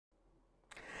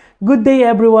Good day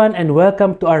everyone and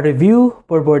welcome to our review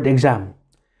for board exam.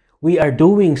 We are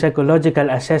doing psychological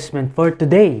assessment for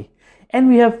today and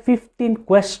we have 15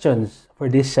 questions for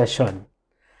this session.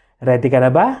 Ready ka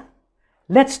na ba?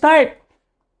 Let's start!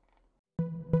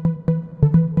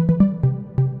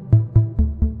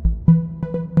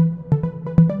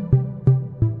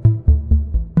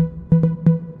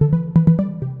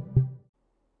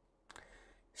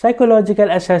 Psychological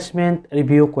assessment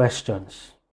review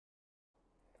questions.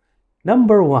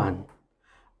 Number 1.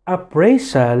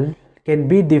 Appraisal can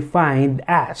be defined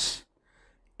as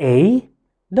A.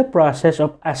 The process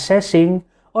of assessing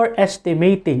or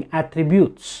estimating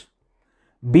attributes.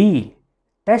 B.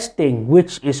 Testing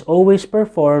which is always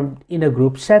performed in a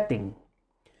group setting.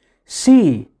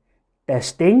 C.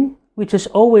 Testing which is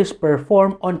always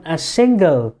performed on a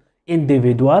single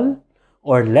individual.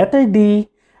 Or letter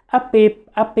D.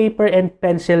 A paper and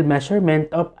pencil measurement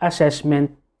of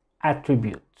assessment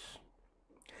attributes.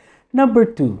 Number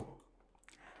 2.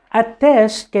 A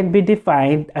test can be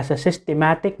defined as a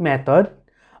systematic method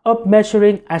of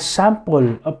measuring a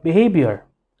sample of behavior.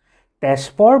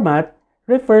 Test format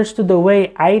refers to the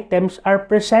way items are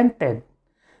presented.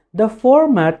 The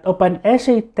format of an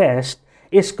essay test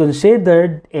is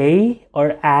considered a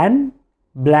or an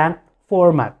blank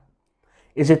format.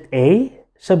 Is it A.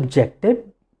 Subjective?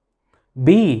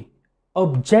 B.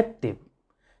 Objective?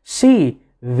 C.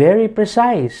 Very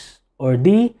precise? Or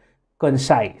D.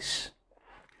 Concise?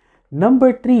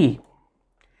 Number 3.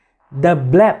 The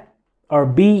BLEP or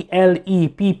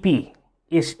BLEPP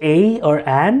is a or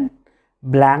an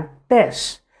blank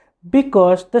test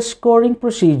because the scoring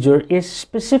procedure is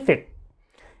specific.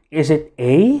 Is it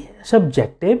A.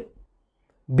 Subjective?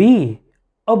 B.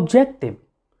 Objective?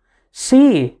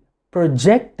 C.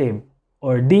 Projective?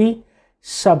 Or D.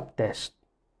 Subtest?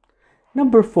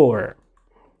 Number 4.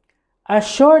 A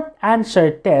short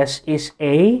answer test is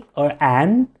a or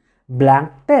an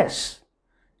blank test.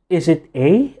 Is it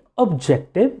A.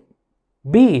 Objective?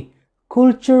 B.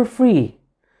 Culture-free?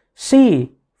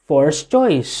 C. Forced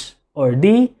choice? Or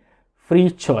D.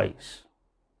 Free choice?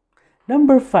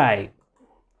 Number 5.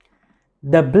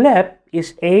 The BLEP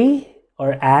is a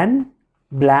or an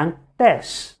blank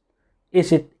test.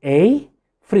 Is it A.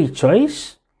 Free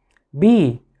choice?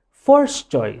 B.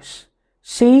 Forced choice?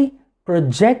 C.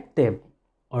 Projective?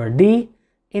 Or D.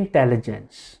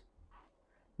 Intelligence?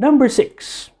 Number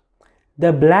 6.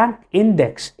 The blank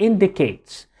index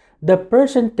indicates the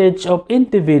percentage of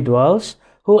individuals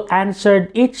who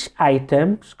answered each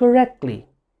item correctly.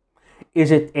 Is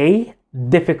it A.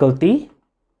 Difficulty?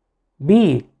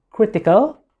 B.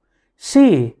 Critical?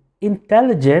 C.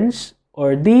 Intelligence?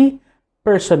 Or D.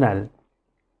 Personal?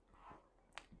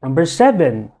 Number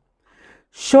 7.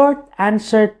 Short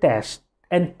answer test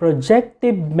and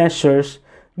projective measures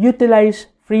utilize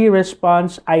free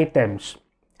response items.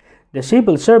 The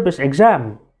civil service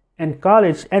exam and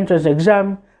college entrance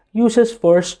exam uses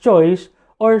forced choice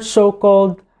or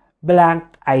so-called blank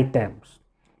items.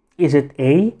 Is it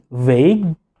A.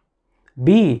 Vague?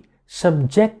 B.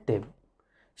 Subjective?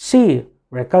 C.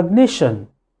 Recognition?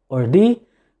 Or D.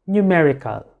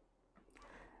 Numerical?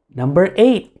 Number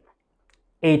 8.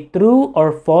 A true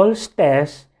or false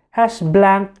test has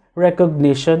blank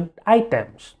recognition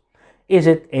items. Is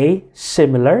it A.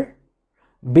 Similar?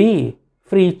 B.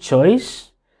 Free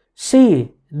choice?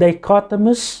 C.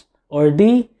 Dichotomous? Or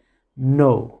D.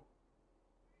 No?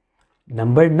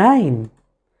 Number 9.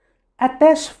 A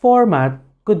test format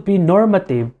could be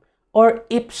normative or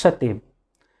ipsative.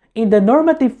 In the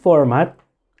normative format,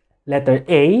 letter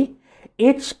A,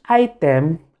 each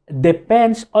item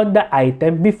depends on the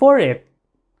item before it.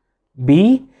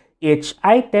 B. Each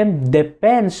item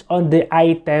depends on the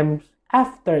items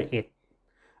after it.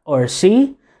 Or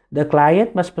C. The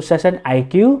client must possess an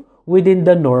IQ within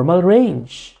the normal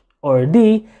range. Or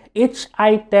D. Each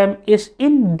item is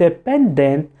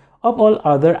independent of all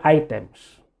other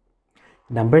items.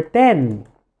 Number 10.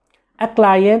 A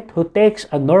client who takes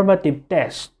a normative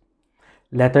test,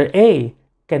 letter A,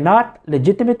 cannot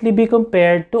legitimately be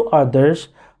compared to others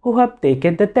who have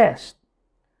taken the test.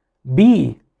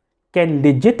 B. Can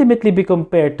legitimately be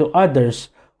compared to others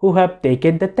who have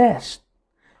taken the test.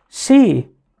 C.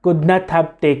 Could not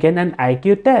have taken an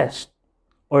IQ test.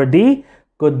 Or D.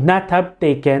 Could not have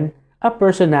taken a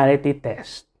personality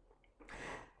test.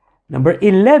 Number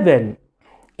 11.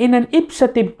 In an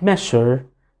ipsative measure,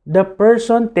 the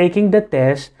person taking the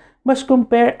test must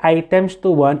compare items to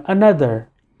one another.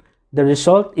 The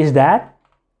result is that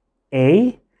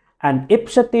A. An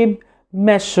ipsative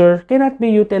measure cannot be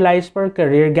utilized for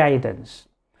career guidance.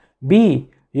 B.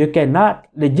 You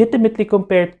cannot legitimately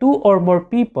compare two or more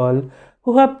people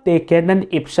who have taken an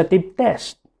ipsative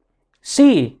test.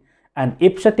 C. An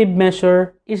ipsative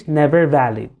measure is never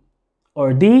valid.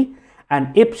 Or D.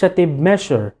 An ipsative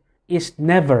measure is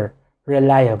never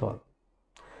reliable.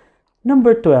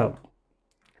 Number 12.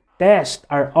 Tests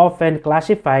are often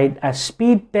classified as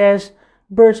speed test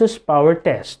versus power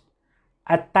test.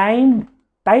 A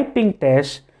typing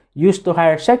test used to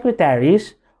hire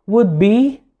secretaries would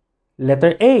be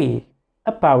letter A,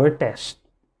 a power test.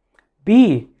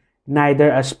 B,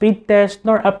 neither a speed test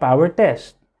nor a power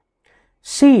test.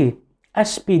 C, a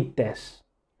speed test.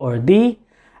 Or D,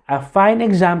 a fine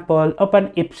example of an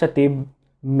ipsative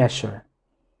measure.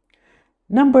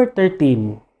 Number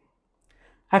 13.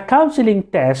 A counseling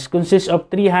test consists of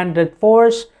 300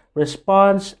 force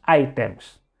response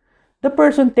items. The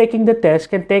person taking the test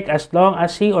can take as long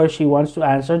as he or she wants to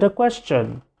answer the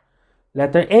question.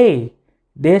 Letter A.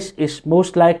 This is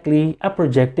most likely a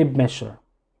projective measure.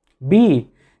 B.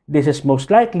 This is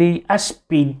most likely a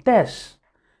speed test.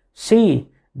 C.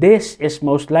 This is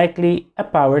most likely a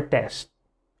power test.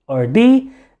 Or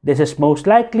D. This is most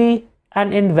likely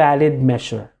an invalid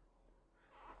measure.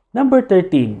 Number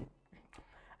 13.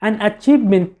 An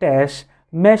achievement test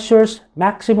measures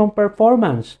maximum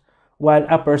performance, while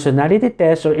a personality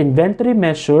test or inventory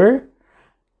measure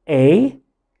A.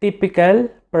 Typical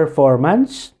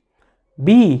performance,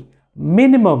 B.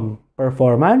 Minimum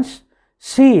performance,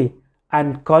 C.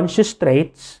 Unconscious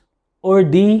traits, or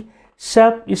D.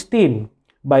 Self-esteem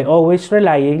by always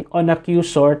relying on a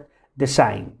Q-sort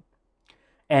design.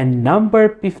 And number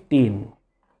 15.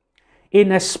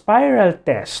 In a spiral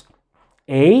test,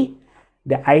 A.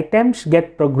 The items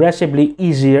get progressively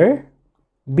easier.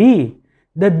 B.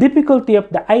 The difficulty of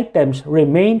the items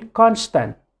remain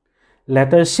constant.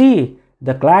 Letter C.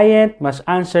 The client must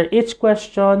answer each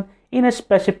question in a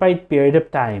specified period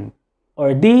of time.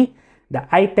 Or D. The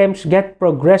items get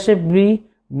progressively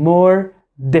more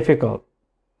difficult.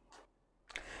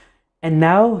 And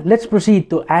now, let's proceed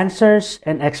to answers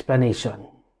and explanation.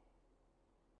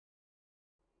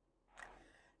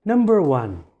 Number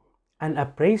 1. An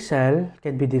appraisal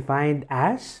can be defined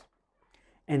as,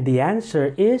 and the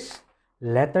answer is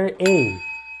letter A,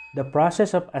 the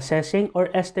process of assessing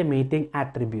or estimating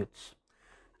attributes.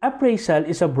 Appraisal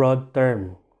is a broad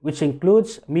term which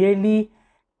includes merely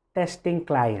testing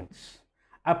clients.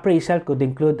 Appraisal could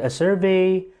include a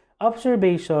survey,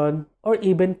 observation, or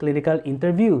even clinical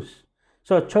interviews.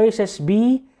 So choices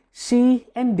B, C,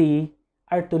 and D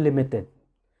are too limited.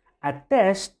 A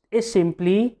test is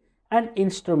simply an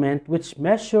instrument which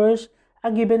measures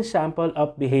a given sample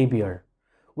of behavior.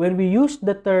 When we use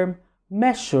the term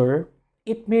measure,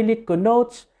 it merely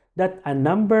connotes that a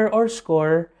number or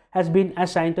score has been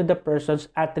assigned to the person's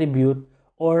attribute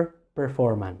or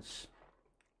performance.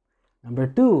 Number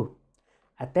 2,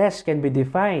 a test can be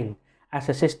defined as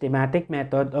a systematic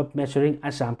method of measuring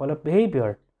a sample of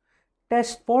behavior.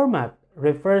 Test format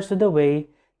refers to the way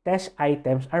test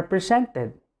items are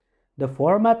presented. The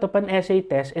format of an essay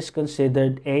test is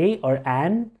considered a or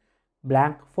an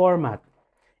blank format.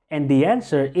 And the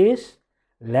answer is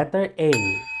letter A,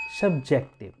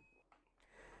 subjective.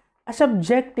 A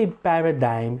subjective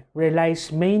paradigm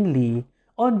relies mainly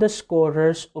on the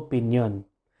scorer's opinion.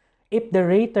 If the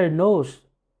rater knows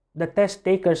the test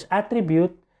taker's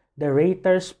attribute, the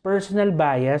rater's personal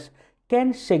bias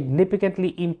can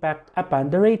significantly impact upon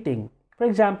the rating. For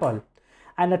example,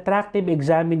 an attractive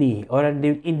examinee or an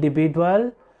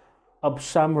individual of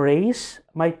some race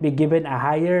might be given a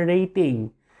higher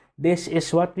rating. This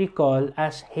is what we call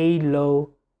as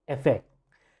halo effect.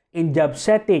 In job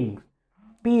settings,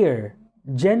 peers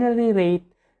generally rate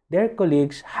their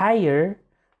colleagues higher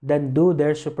than do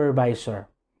their supervisor.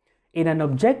 In an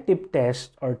objective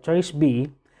test or choice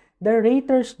B, the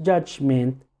rater's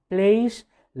judgment plays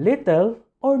little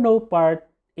or no part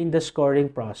in the scoring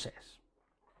process.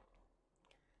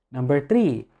 Number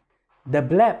 3, the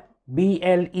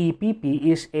BLEPP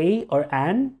is a or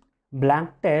an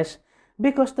blank test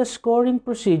because the scoring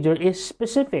procedure is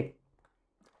specific.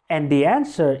 And the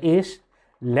answer is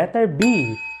letter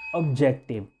B,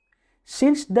 objective.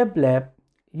 Since the BLEP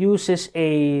uses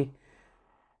a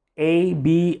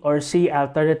B, or C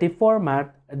alternative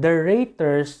format, the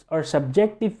raters or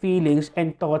subjective feelings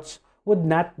and thoughts would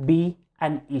not be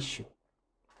an issue.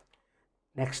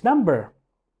 Next number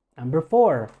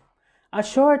 4. A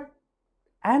short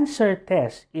answer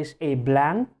test is a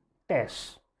blank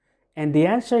test. And the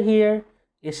answer here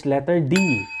is letter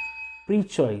D,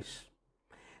 pre-choice.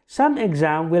 Some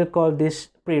exam will call this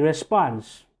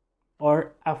pre-response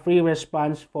or a free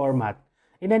response format.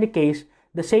 In any case,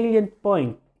 the salient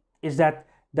point is that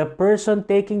the person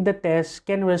taking the test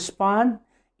can respond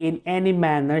in any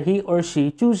manner he or she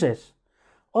chooses.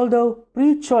 Although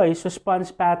pre-choice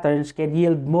response patterns can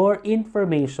yield more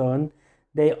information,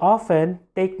 they often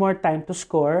take more time to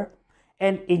score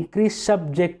and increase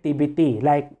subjectivity,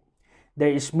 like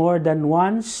there is more than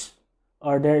one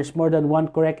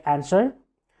correct answer.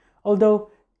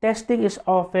 Although testing is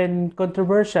often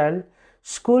controversial,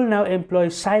 school now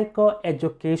employs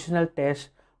psycho-educational tests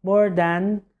more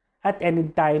than at any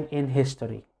time in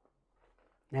history.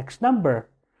 Next number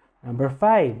 5.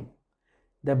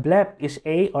 The BLEP is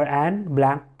a or an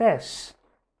blank test.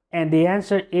 And the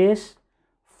answer is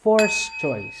forced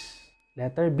choice.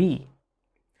 Letter B.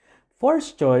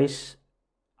 Forced choice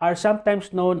are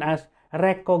sometimes known as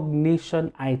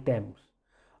recognition items.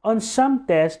 On some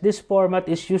tests, this format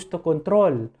is used to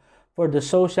control for the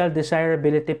social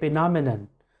desirability phenomenon,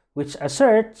 which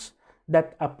asserts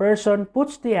that a person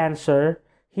puts the answer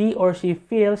he or she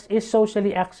feels is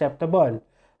socially acceptable.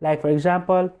 Like, for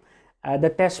example,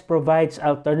 the test provides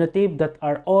alternatives that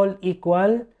are all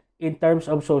equal in terms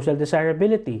of social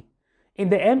desirability. In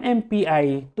the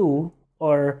MMPI-2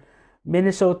 or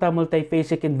Minnesota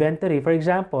Multiphasic Inventory, for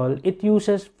example, it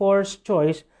uses forced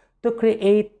choice to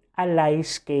create a lie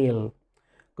scale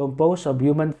composed of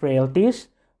human frailties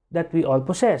that we all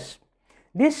possess.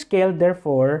 This scale,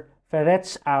 therefore,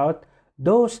 ferrets out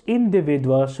those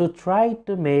individuals who try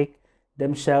to make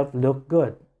themselves look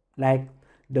good, like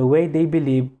the way they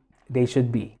believe they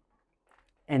should be.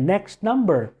 And next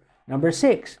number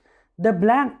 6. The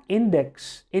blank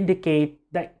index indicate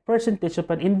the percentage of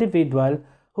an individual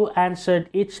who answered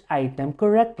each item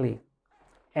correctly.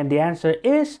 And the answer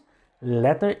is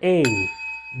letter A,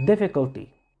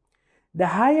 difficulty. The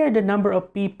higher the number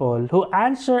of people who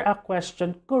answer a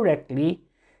question correctly,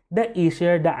 the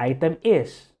easier the item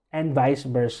is, and vice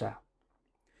versa.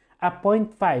 A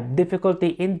 0.5 difficulty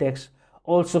index,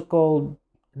 also called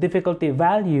difficulty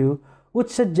value, would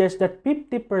suggest that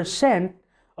 50%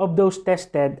 of those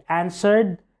tested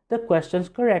answered the questions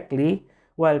correctly,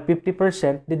 while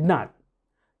 50% did not.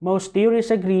 Most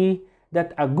theories agree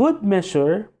that a good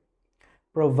measure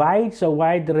provides a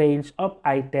wide range of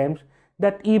items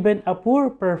that even a poor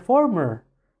performer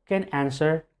can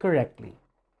answer correctly.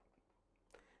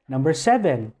 Number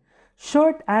 7.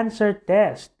 Short answer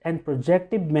test and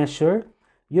projective measure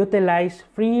utilize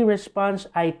free response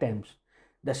items.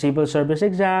 The civil service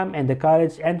exam and the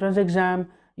college entrance exam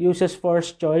uses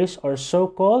forced choice or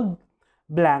so-called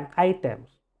blank items.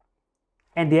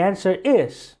 And the answer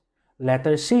is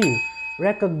letter C,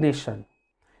 recognition.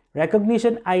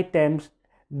 Recognition items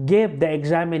give the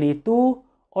examinee 2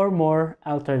 or more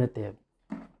alternatives.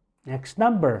 Next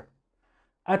number.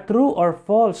 A true or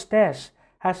false test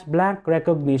has blank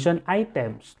recognition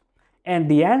items. And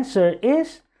the answer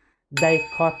is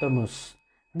dichotomous.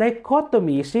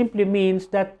 Dichotomy simply means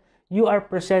that you are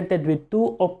presented with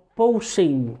two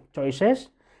opposing choices,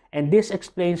 and this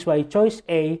explains why choice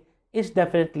A is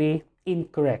definitely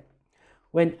incorrect.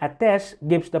 When a test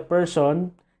gives the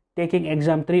person taking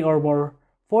exam 3 or more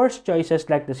forced choices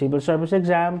like the civil service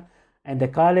exam and the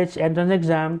college entrance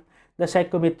exam, the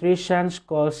psychometricians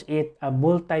calls it a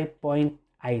multi-point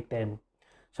item.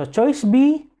 So choice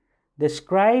B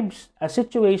describes a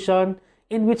situation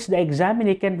in which the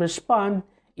examinee can respond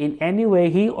in any way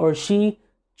he or she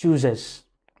chooses.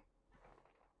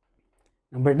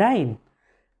 Number 9.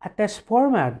 A test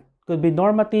format could be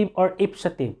normative or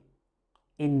ipsative.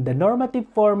 In the normative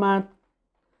format,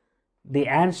 the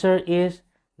answer is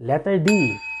letter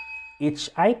D. Each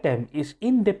item is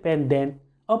independent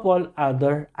of all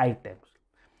other items.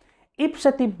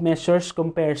 Ipsative measures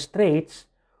compare traits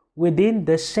within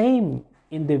the same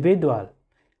individual.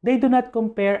 They do not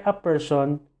compare a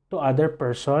person to other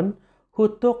person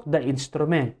who took the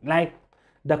instrument, like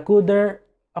the Cooder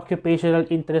Occupational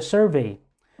Interest Survey,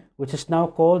 which is now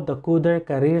called the Cooder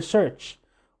Career Search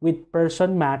with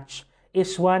Person Match,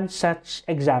 is one such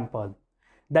example.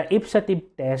 The ipsative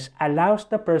test allows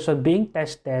the person being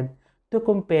tested to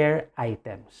compare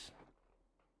items.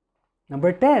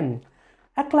 Number 10.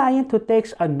 A client who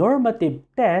takes a normative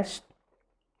test,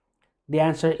 the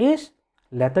answer is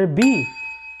letter B,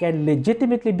 can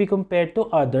legitimately be compared to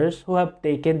others who have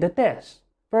taken the test.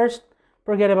 First,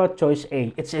 forget about choice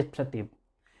A, it's ipsative.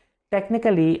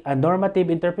 Technically, a normative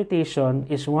interpretation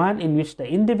is one in which the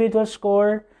individual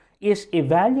score is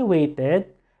evaluated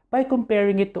by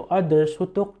comparing it to others who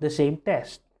took the same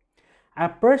test. A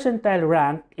percentile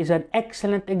rank is an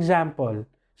excellent example.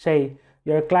 Say,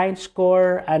 your client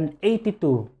score an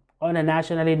 82 on a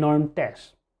nationally normed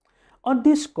test. On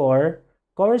this score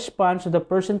corresponds to the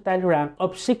percentile rank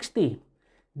of 60.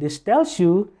 This tells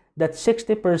you that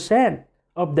 60%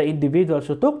 of the individuals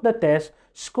who took the test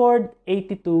scored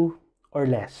 82 or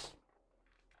less.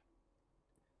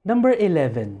 Number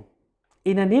 11.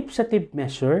 In an ipsative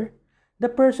measure, the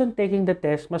person taking the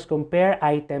test must compare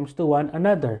items to one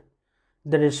another.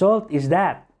 The result is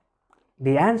that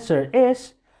the answer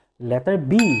is letter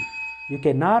B. You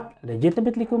cannot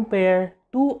legitimately compare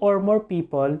two or more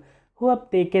people who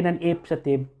have taken an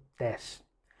ipsative test.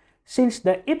 Since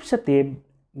the ipsative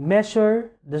measure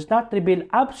does not reveal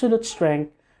absolute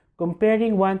strength,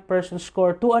 comparing one person's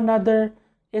score to another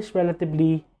is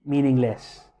relatively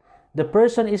meaningless. The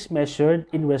person is measured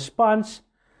in response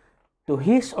to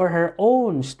his or her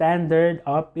own standard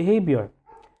of behavior.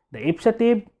 The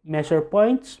ipsative measure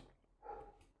points.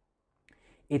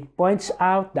 It points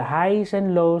out the highs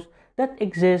and lows that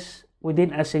exist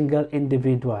within a single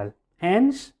individual.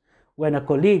 Hence, when a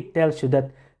colleague tells you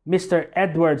that Mr.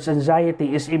 Edwards'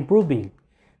 anxiety is improving,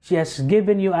 she has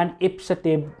given you an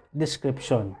ipsative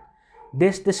description.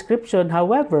 This description,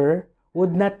 however,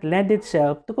 would not lend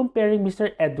itself to comparing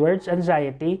Mr. Edwards'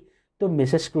 anxiety to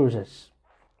Mrs. Cruz's.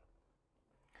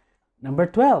 Number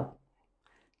 12.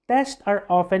 Tests are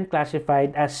often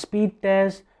classified as speed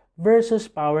tests versus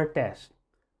power tests.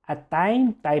 A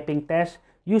time typing test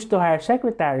used to hire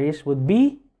secretaries would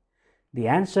be, the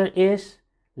answer is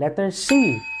letter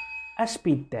C, a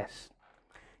speed test.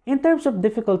 In terms of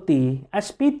difficulty, a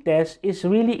speed test is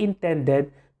really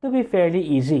intended to be fairly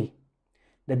easy.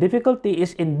 The difficulty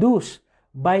is induced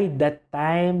by the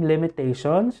time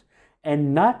limitations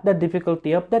and not the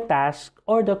difficulty of the task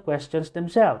or the questions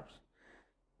themselves.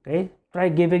 Okay? Try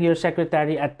giving your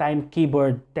secretary a time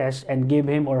keyboard test and give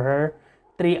him or her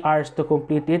 3 hours to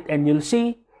complete it, and you'll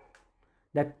see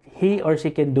that he or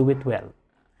she can do it well.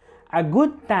 A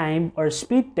good time or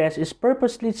speed test is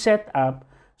purposely set up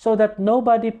so that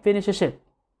nobody finishes it.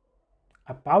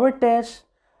 A power test,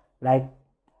 like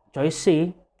choice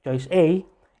A,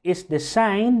 is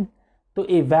designed to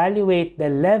evaluate the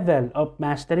level of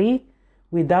mastery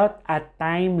without a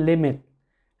time limit.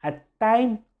 A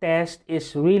time test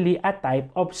is really a type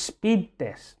of speed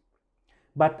test,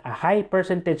 but a high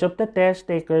percentage of the test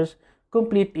takers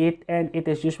complete it, and it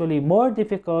is usually more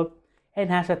difficult and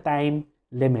has a time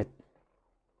limit.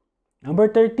 Number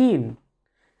 13.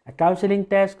 A counseling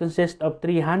test consists of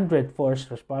 300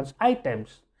 forced response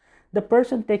items. The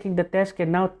person taking the test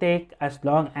can now take as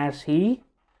long as he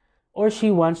or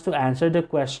she wants to answer the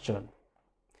question.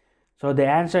 So the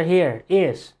answer here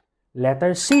is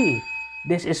letter C.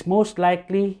 This is most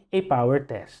likely a power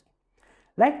test.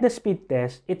 Like the speed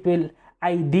test, it will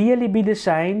ideally be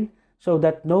designed so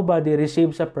that nobody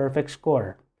receives a perfect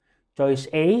score. Choice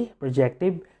A,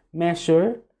 projective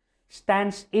measure,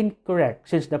 stands incorrect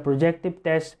since the projective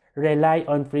tests rely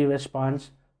on free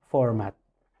response format.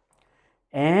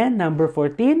 And number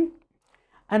 14,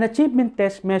 an achievement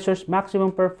test measures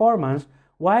maximum performance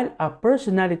while a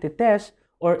personality test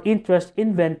or interest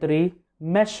inventory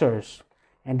measures.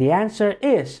 And the answer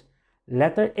is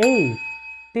letter A,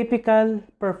 typical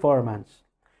performance.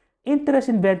 Interest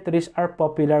inventories are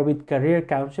popular with career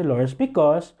counselors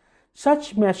because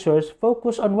such measures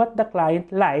focus on what the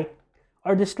client likes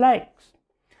or dislikes.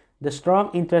 The strong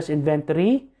interest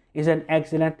inventory is an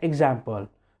excellent example.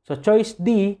 So choice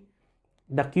D,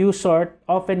 the Q sort,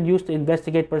 often used to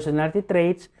investigate personality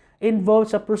traits,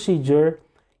 involves a procedure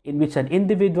in which an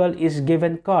individual is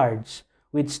given cards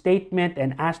with statement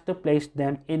and asked to place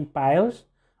them in piles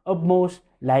of most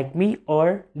like me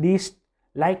or least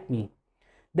like me.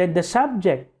 Then the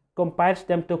subject compiles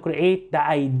them to create the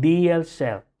ideal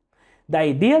self. The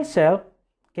ideal self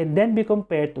can then be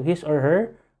compared to his or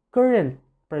her current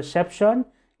perception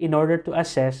in order to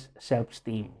assess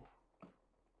self-esteem.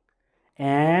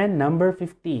 And number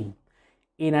 15.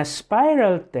 In a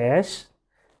spiral test,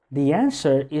 the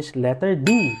answer is letter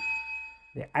D.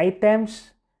 The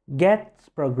items get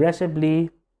progressively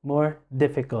more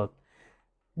difficult.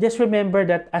 Just remember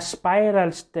that a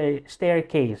spiral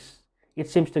staircase, it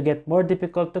seems to get more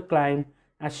difficult to climb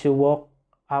as you walk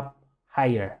up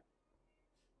higher.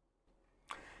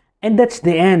 And that's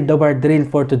the end of our drill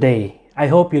for today. I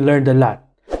hope you learned a lot.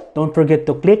 Don't forget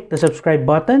to click the subscribe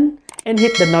button and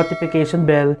hit the notification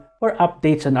bell for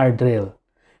updates on our drill.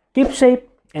 Keep safe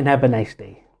and have a nice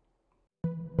day.